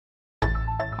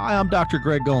Hi, I'm Dr.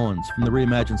 Greg Goins from the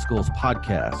Reimagine Schools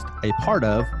podcast, a part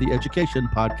of the Education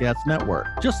Podcast Network,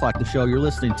 just like the show you're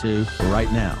listening to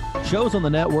right now. Shows on the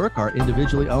network are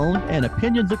individually owned and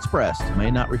opinions expressed may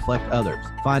not reflect others.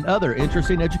 Find other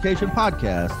interesting education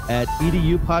podcasts at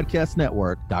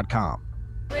edupodcastnetwork.com.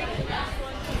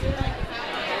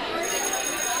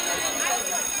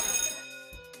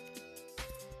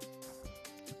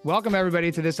 Welcome,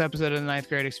 everybody, to this episode of the Ninth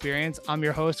Grade Experience. I'm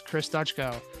your host, Chris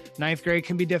Dutchko. Ninth grade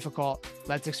can be difficult.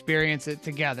 Let's experience it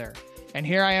together. And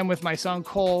here I am with my son,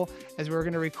 Cole, as we're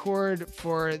going to record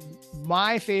for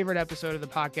my favorite episode of the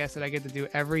podcast that I get to do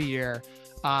every year.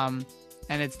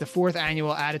 And it's the 4th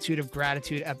annual Attitude of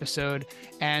Gratitude episode.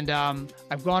 And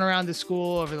I've gone around the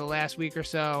school over the last week or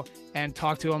so and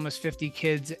talked to almost 50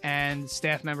 kids and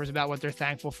staff members about what they're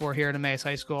thankful for here at Emmaus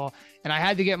High School. And I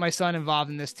had to get my son involved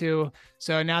in this too.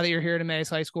 So now that you're here at Emmaus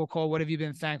High School, Cole, what have you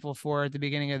been thankful for at the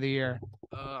beginning of the year?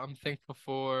 I'm thankful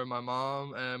for my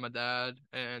mom and my dad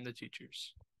and the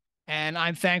teachers. And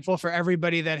I'm thankful for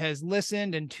everybody that has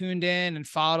listened and tuned in and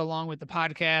followed along with the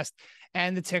podcast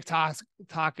and the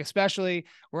TikTok especially.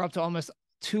 We're up to almost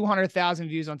 200,000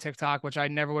 views on TikTok, which I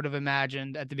never would have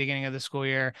imagined at the beginning of the school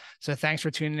year. So thanks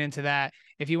for tuning into that.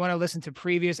 If you want to listen to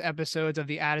previous episodes of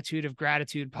the Attitude of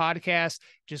Gratitude podcast,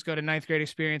 just go to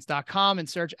ninthgradeexperience.com and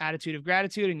search Attitude of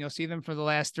Gratitude, and you'll see them for the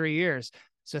last 3 years.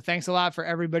 So thanks a lot for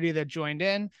everybody that joined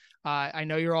in. I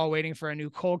know you're all waiting for a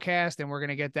new Colecast, and we're going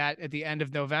to get that at the end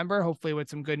of November, hopefully with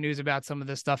some good news about some of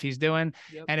the stuff he's doing.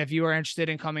 Yep. And if you are interested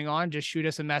in coming on, just shoot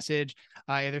us a message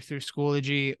either through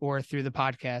Schoology or through the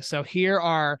podcast. So here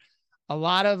are a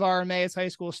lot of our Emmaus High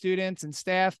School students and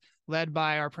staff, led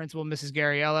by our principal, Mrs.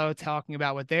 Garriello, talking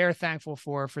about what they are thankful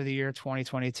for the year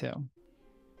 2022.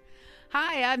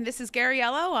 Hi, I'm Mrs.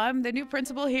 Garriello. I'm the new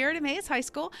principal here at Emmaus High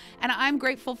School, and I'm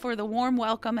grateful for the warm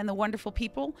welcome and the wonderful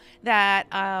people that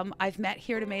I've met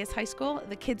here at Emmaus High School.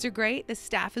 The kids are great, the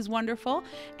staff is wonderful,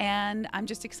 and I'm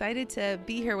just excited to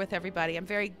be here with everybody. I'm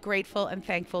very grateful and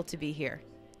thankful to be here.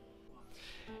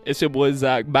 It's your boy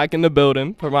Zach back in the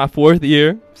building for my 4th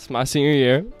year. It's my senior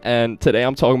year, and today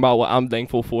I'm talking about what I'm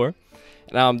thankful for.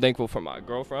 And I'm thankful for my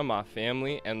girlfriend, my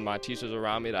family, and my teachers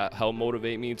around me that help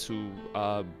motivate me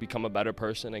to become a better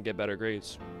person and get better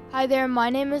grades. Hi there, my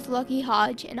name is Lucky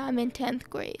Hodge, and I'm in 10th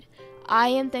grade. I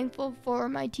am thankful for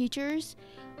my teachers,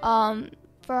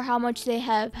 for how much they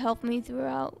have helped me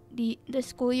throughout the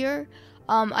school year.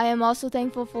 I am also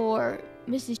thankful for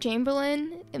Mrs.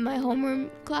 Chamberlain in my homeroom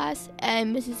class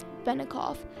and Mrs.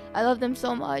 Benikoff. I love them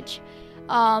so much.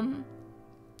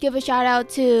 Give a shout out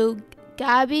to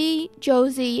Gabby,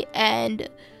 Josie, and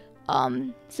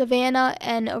Savannah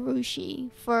and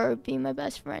Arushi for being my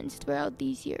best friends throughout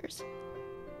these years.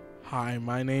 Hi,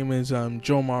 my name is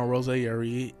Jomar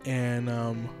Rosayeri, and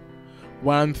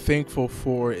what I'm thankful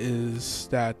for is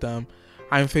that I'm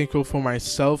thankful for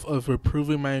myself of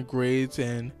improving my grades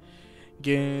and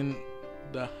getting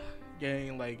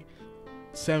like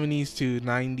 70s to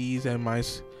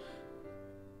 90s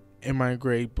in my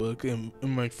grade book in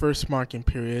my first marking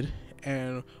period.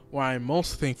 And what I'm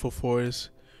most thankful for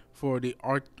is for two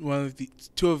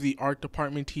of the art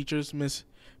department teachers, Miss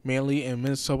Manley and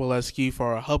Miss Soboleski,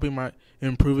 for helping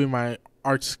improving my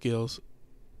art skills.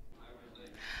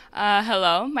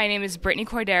 Hello, my name is Brittany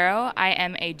Cordero. I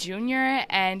am a junior,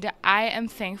 and I am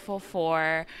thankful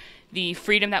for the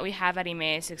freedom that we have at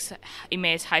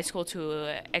Emmaus High School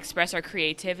to express our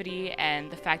creativity,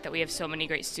 and the fact that we have so many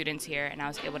great students here, and I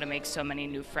was able to make so many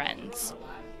new friends.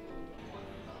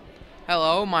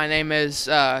 Hello, my name is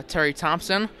Terry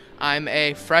Thompson. I'm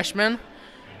a freshman,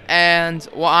 and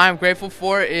what I'm grateful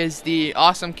for is the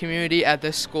awesome community at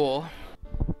this school.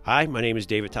 Hi, my name is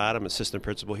David Todd. I'm assistant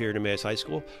principal here at Emmaus High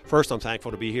School. First, I'm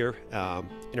thankful to be here,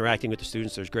 interacting with the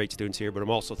students. There's great students here, but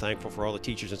I'm also thankful for all the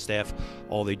teachers and staff,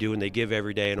 all they do and they give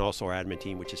every day, and also our admin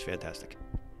team, which is fantastic.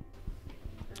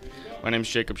 My name is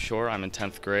Jacob Shore. I'm in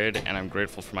 10th grade, and I'm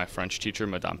grateful for my French teacher,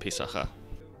 Madame Pisacha.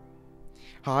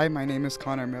 Hi, my name is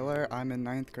Connor Miller. I'm in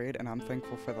 9th grade, and I'm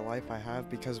thankful for the life I have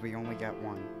because we only get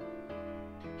one.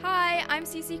 Hi, I'm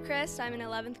Cece Christ. I'm in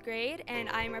 11th grade, and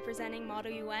I'm representing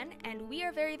Model UN, and we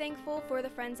are very thankful for the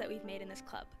friends that we've made in this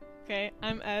club. Okay,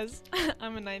 I'm Ez.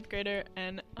 I'm a 9th grader,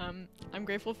 and I'm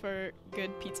grateful for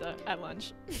good pizza at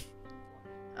lunch.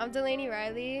 I'm Delaney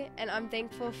Riley, and I'm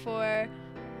thankful for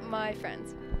my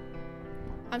friends.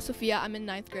 I'm Sophia. I'm in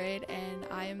 9th grade, and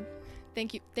I am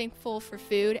thankful for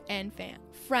food and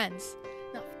friends.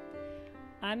 No.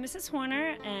 I'm Mrs.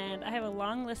 Horner, and I have a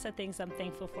long list of things I'm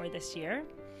thankful for this year.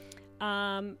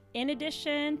 In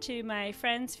addition to my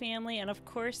friends, family, and of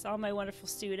course all my wonderful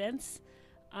students,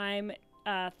 I'm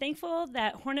thankful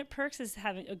that Hornet Perks is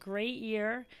having a great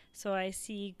year, so I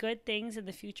see good things in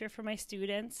the future for my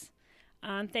students.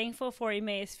 I'm thankful for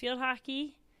Emmaus Field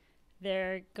Hockey.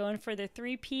 They're going for their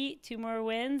three-peat, 2 more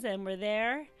wins, and we're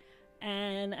there.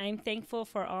 And I'm thankful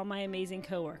for all my amazing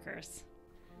coworkers.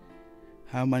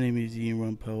 Hi, my name is Ian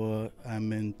Rumpoa.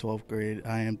 I'm in 12th grade.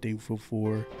 I am thankful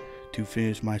to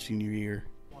finish my senior year.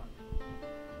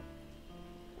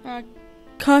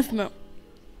 Cosmo.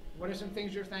 What are some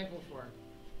things you're thankful for?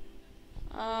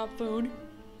 Food.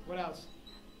 What else?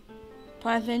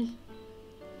 Presents.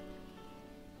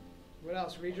 What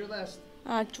else? Read your list.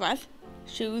 Dress,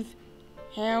 shoes,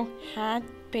 hair, hat,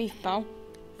 baseball,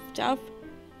 stuff,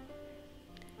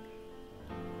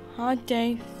 hot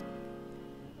days,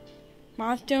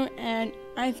 monster, and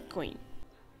ice cream.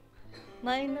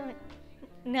 My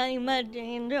name is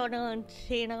Angela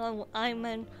Chino. I'm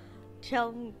in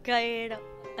 10th grade,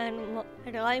 and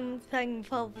I'm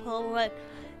thankful for it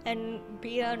and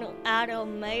being out of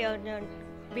Mayo and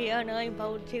being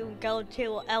able to go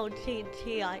to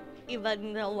LTT,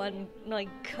 even though I'm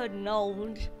could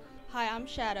not. Hi, I'm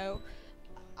Shadow.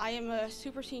 I am a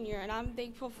super senior, and I'm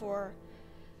thankful for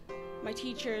my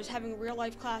teachers having real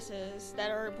life classes that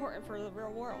are important for the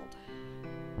real world.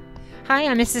 Hi,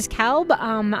 I'm Mrs. Kalb.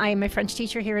 I'm a French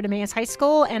teacher here at Emmaus High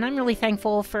School, and I'm really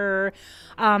thankful for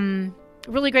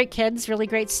really great kids, really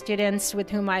great students with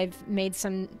whom I've made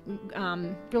some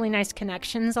really nice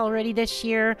connections already this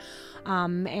year,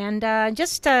 and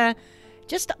just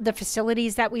the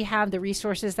facilities that we have, the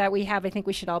resources that we have. I think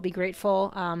we should all be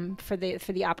grateful for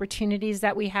the opportunities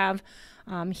that we have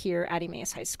here at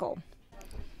Emmaus High School.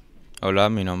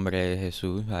 Hola, mi nombre es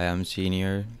Jesús. I am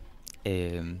senior.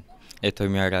 Estoy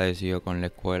muy agradecido con la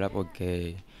escuela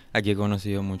porque aquí he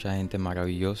conocido mucha gente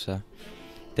maravillosa.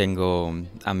 Tengo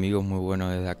amigos muy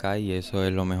buenos desde acá y eso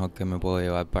es lo mejor que me puedo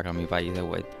llevar para mi país de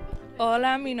vuelta.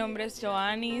 Hola, mi nombre es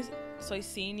Joannis, soy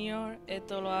senior.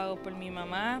 Esto lo hago por mi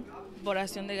mamá, por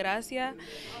acción de gracia.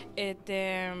 Le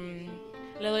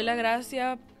doy la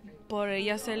gracia por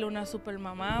ella ser una super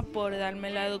mamá, por darme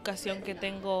la educación que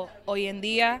tengo hoy en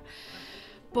día,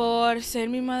 por ser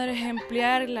mi madre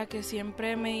ejemplar, la que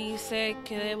siempre me dice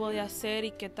qué debo de hacer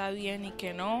y qué está bien y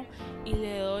qué no. Y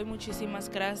le doy muchísimas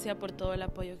gracias por todo el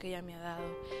apoyo que ella me ha dado.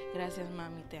 Gracias,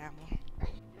 mami, te amo.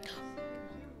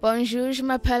 Bonjour, je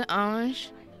m'appelle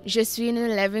Ange. Je suis in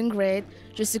 11th grade.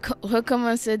 Je suis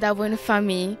recommencée d'avoir une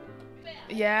famille.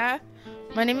 Yeah,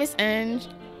 my name is Ange.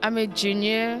 I'm a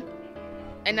junior,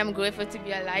 and I'm grateful to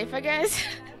be alive, I guess.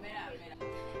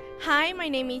 Hi, my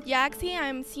name is Yaxi.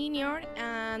 I'm senior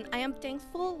and I am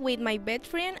thankful with my best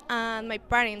friend and my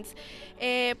parents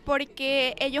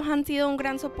porque ellos han sido un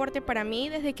gran soporte para mí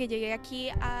desde que llegué aquí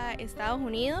a Estados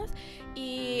Unidos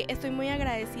y estoy muy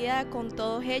agradecida con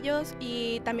todos ellos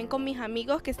y también con mis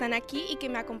amigos que están aquí y que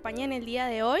me acompañan el día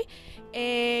de hoy,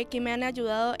 que me han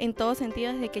ayudado en todos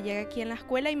sentidos desde que llegué aquí en la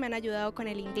escuela y me han ayudado con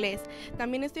el inglés.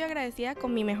 También estoy agradecida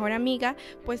con mi mejor amiga,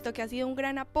 puesto que ha sido un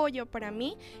gran apoyo para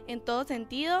mí en todo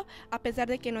sentido. A pesar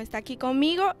de que no está aquí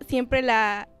conmigo, siempre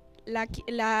la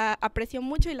aprecio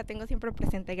mucho y la tengo siempre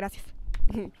presente. Gracias.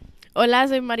 Hola,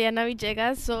 soy Mariana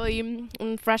Villegas, soy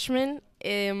un freshman.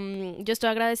 Yo estoy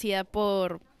agradecida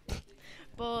por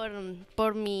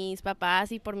mis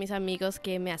papás y por mis amigos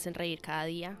que me hacen reír cada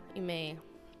día y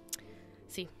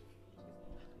sí.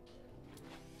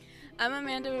 I'm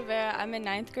Amanda Rivera. I'm in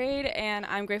 9th grade, and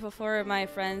I'm grateful for my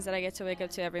friends that I get to wake up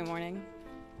to every morning.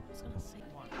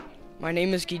 My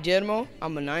name is Guillermo.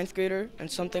 I'm a 9th grader, and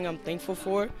something I'm thankful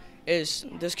for is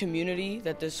this community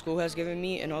that this school has given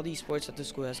me and all these sports that the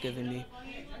school has given me.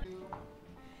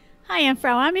 Hi, I'm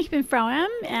Frau M. Ich bin Frau M.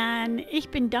 und ich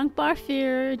bin dankbar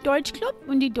für Deutschclub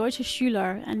und die deutsche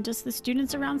Schüler and just the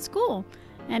students around school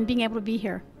and being able to be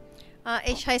here.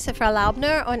 Ich heiße Frau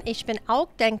Laubner und ich bin auch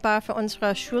dankbar für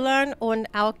unsere Schüler und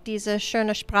auch diese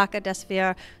schöne Sprache, dass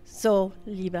wir so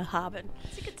Liebe haben.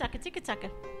 Zicke, zacke,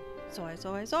 zacke. Zoi,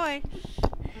 zoi, zoi.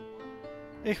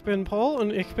 Ich bin Paul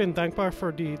und ich bin dankbar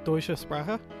für die deutsche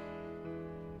Sprache.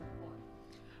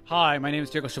 Hi, my name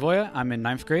is Diego Savoya. I'm in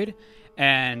 9th grade,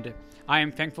 and I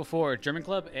am thankful for German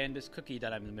Club and this cookie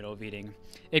that I'm in the middle of eating.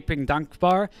 Ich bin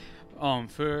dankbar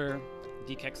für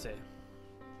die Kekse.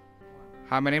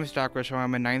 Hi, my name is Jack Risho.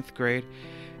 I'm in 9th grade,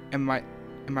 and my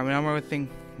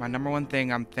number one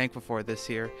thing I'm thankful for this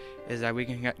year is that we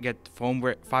can get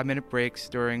 5-minute breaks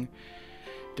during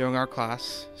our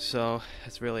class. So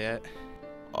that's really it.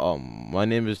 My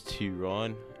name is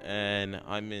T-Ron, and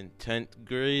I'm in 10th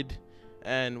grade,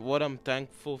 and what I'm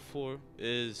thankful for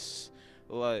is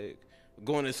like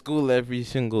going to school every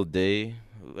single day,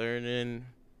 learning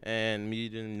and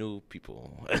meeting new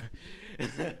people.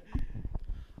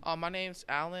 My name's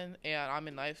Alan, and I'm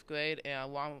in 9th grade,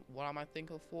 and what am I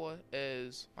thankful for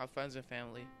is my friends and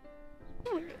family.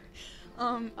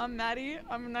 I'm Maddie.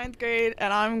 I'm in 9th grade,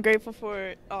 and I'm grateful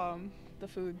for the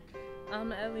food.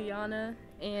 I'm Eliana,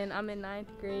 and I'm in 9th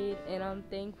grade, and I'm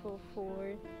thankful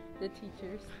for the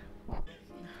teachers.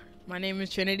 My name is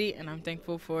Trinity, and I'm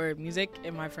thankful for music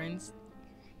and my friends.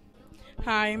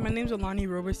 Hi, my name's Alani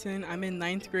Robertson. I'm in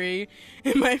 9th grade,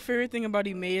 and my favorite thing about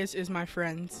Emmaus is my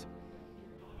friends.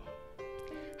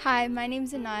 Hi, my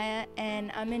name's Anaya,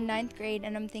 and I'm in 9th grade,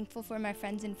 and I'm thankful for my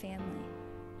friends and family.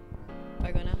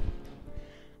 Bagona.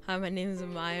 Hi, my name is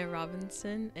Amaya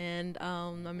Robinson, and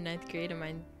I'm in 9th grade, and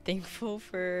I'm thankful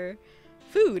for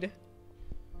food.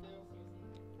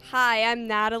 Hi, I'm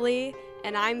Natalie,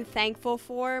 and I'm thankful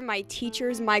for my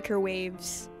teachers'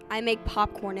 microwaves. I make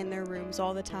popcorn in their rooms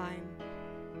all the time.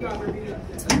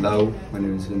 Hello, my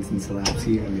name is Vincent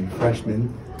Salapsi. I'm a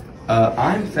freshman.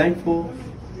 I'm thankful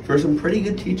for some pretty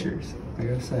good teachers, I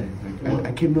gotta say.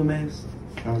 I came to Emmaus,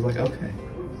 and I was like, okay.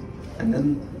 And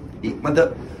then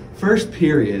the first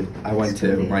period I went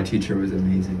to, my teacher was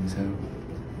amazing, so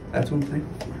that's what I'm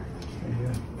thankful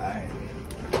for. Hi.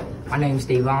 My name's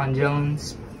Devon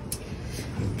Jones.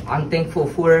 I'm thankful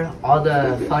for all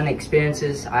the fun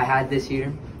experiences I had this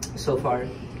year so far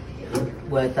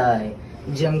with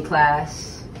gym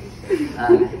class,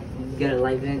 good at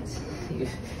life events.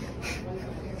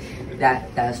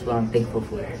 That's what I'm thankful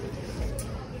for.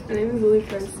 My name is Lily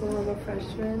Princeton. I'm a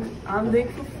freshman. I'm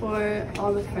thankful for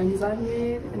all the friends I've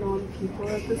made and all the people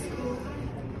at the school.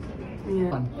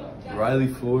 Yeah. Riley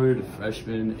Ford, a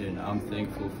freshman, and I'm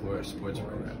thankful for our sports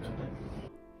programs.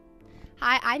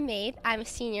 Hi, I'm Maeve. I'm a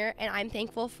senior, and I'm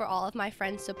thankful for all of my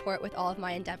friends' support with all of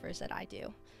my endeavors that I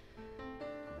do.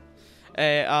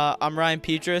 Hey, I'm Ryan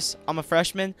Petrus. I'm a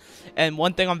freshman, and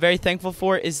one thing I'm very thankful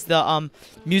for is the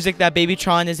music that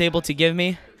Babytron is able to give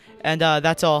me, and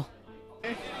that's all.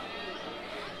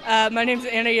 My name's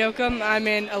Anna Yoakum. I'm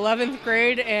in 11th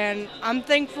grade, and I'm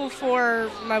thankful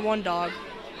for my one dog.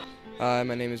 Hi,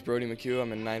 my name is Brody McHugh.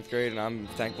 I'm in 9th grade, and I'm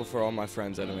thankful for all my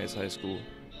friends at Emmaus High School.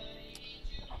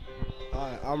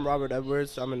 Hi, I'm Robert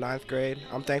Edwards. I'm in 9th grade.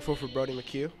 I'm thankful for Brody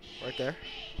McHugh, right there.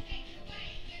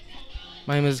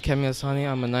 My name is Kemi Asani.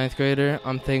 I'm a 9th grader.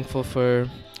 I'm thankful for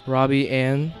Robbie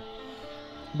and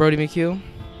Brody McHugh.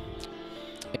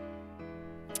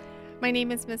 My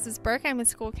name is Mrs. Burke. I'm a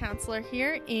school counselor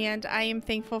here, and I am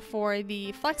thankful for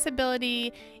the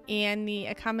flexibility and the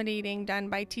accommodating done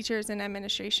by teachers and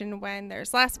administration when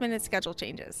there's last-minute schedule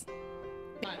changes.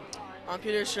 I'm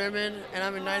Peter Sherman, and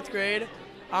I'm in 9th grade.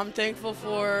 I'm thankful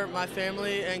for my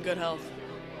family and good health.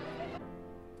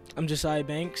 I'm Josiah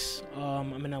Banks.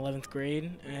 I'm in 11th grade,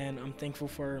 and I'm thankful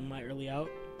for my early out.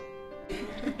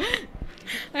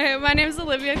 Hey, my name is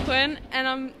Olivia Quinn,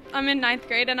 and I'm in 9th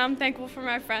grade, and I'm thankful for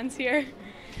my friends here.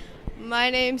 My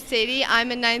name's Sadie.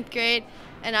 I'm in 9th grade,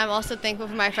 and I'm also thankful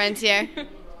for my friends here.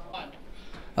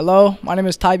 Hello, my name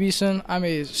is Ty Beeson. I'm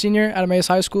a senior at Emmaus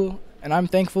High School, and I'm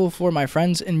thankful for my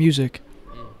friends in music.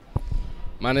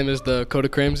 My name is Dakota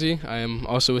Cramsey. I am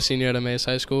also a senior at Emmaus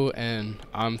High School, and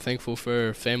I'm thankful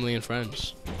for family and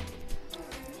friends.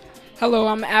 Hello,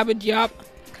 I'm Abid Diop,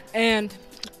 and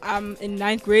I'm in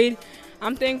 9th grade.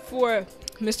 I'm thankful for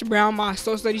Mr. Brown, my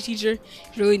social studies teacher.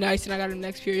 He's really nice, and I got him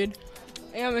next period.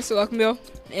 And Mr. Luckmill,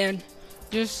 and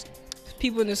just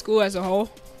people in the school as a whole.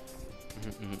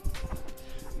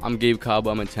 I'm Gabe Cobb.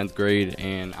 I'm in 10th grade,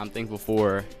 and I'm thankful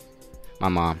for my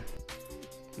mom.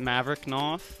 Maverick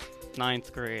North,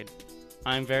 9th grade.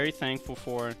 I'm very thankful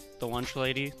for the lunch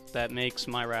lady that makes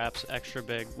my wraps extra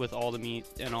big with all the meat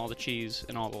and all the cheese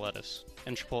and all the lettuce.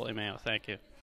 And Chipotle mayo. Thank you.